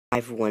Hi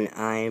everyone,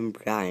 I'm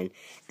Brian,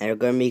 and we're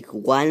gonna make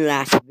one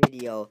last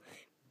video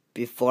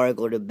before I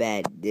go to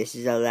bed. This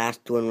is the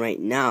last one right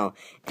now,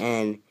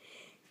 and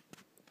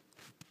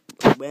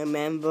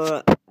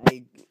remember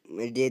I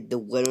did the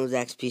Windows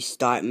XP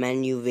Start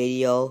menu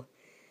video.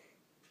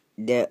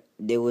 There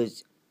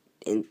was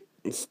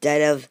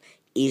instead of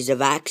ease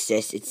of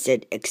access, it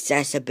said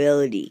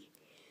accessibility.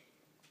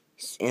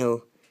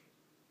 So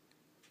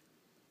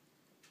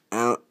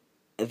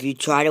if you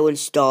try to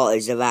install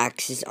Ease of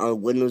Access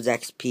on Windows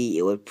XP,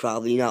 it would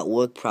probably not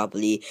work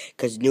properly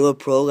because newer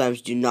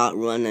programs do not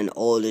run on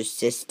older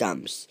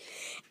systems,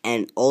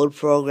 and old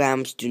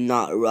programs do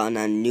not run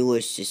on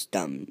newer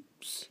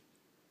systems.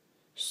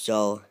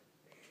 So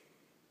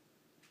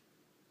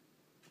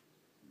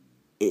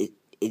it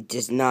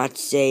does not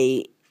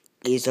say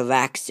Ease of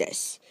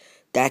Access.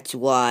 That's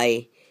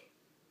why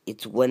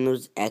it's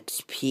Windows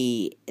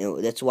XP.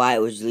 That's why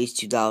it was released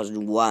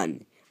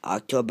 2001,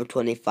 October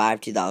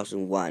 25,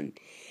 2001.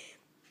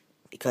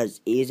 Because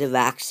Ease of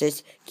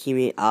Access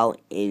came out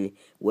in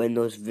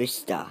Windows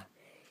Vista,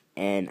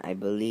 and I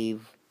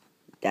believe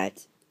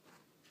that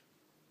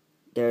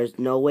there's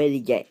no way to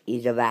get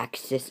Ease of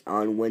Access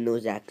on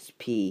Windows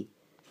XP.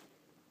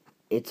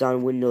 It's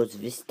on Windows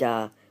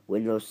Vista,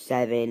 Windows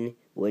 7,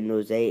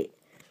 Windows 8,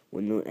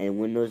 and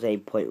Windows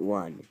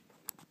 8.1.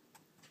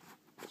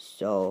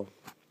 So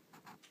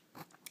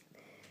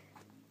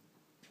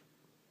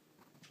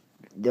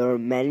there are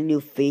many new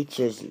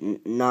features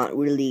not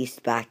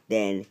released back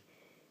then,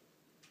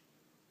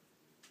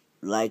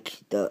 like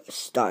the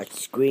start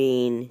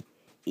screen,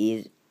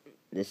 Ease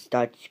of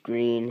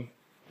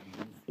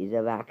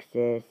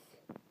Access,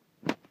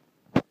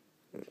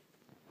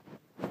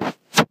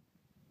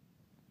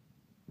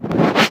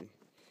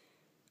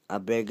 a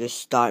bigger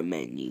start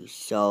menu.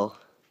 So,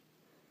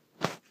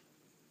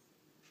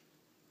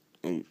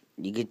 and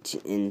you get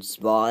in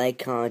small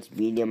icons,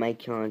 medium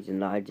icons,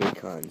 and large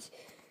icons.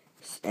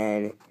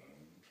 And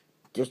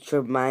just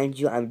to remind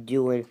you, I'm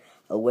doing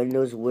a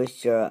Windows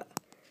Vista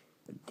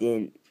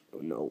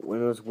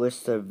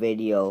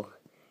video.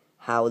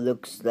 How it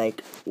looks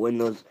like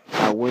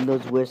how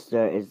Windows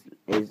Vista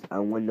is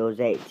on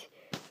Windows 8.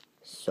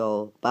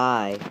 So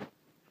bye.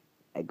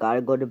 I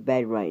gotta go to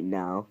bed right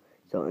now.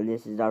 So, and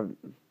this is our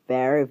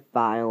very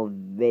final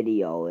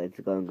video. It's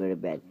gonna go to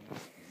bed.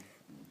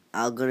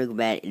 I'll go to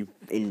bed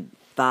in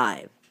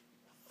 5,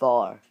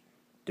 4,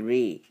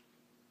 3,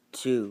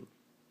 2,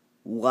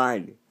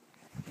 1.